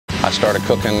I started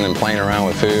cooking and playing around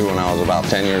with food when I was about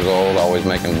 10 years old, always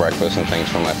making breakfast and things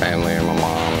for my family and my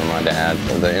mom and my dad.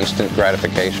 The instant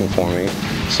gratification for me,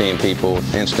 seeing people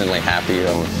instantly happy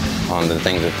on the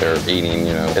things that they're eating,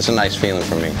 you know, it's a nice feeling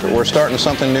for me. We're starting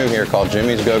something new here called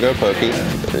Jimmy's Go-Go Pokey.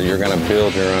 You're going to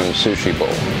build your own sushi bowl.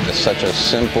 It's such a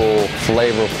simple,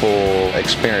 flavorful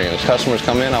experience. Customers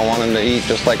come in, I want them to eat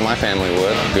just like my family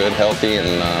would, good, healthy,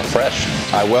 and fresh.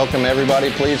 I welcome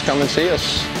everybody. Please come and see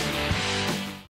us.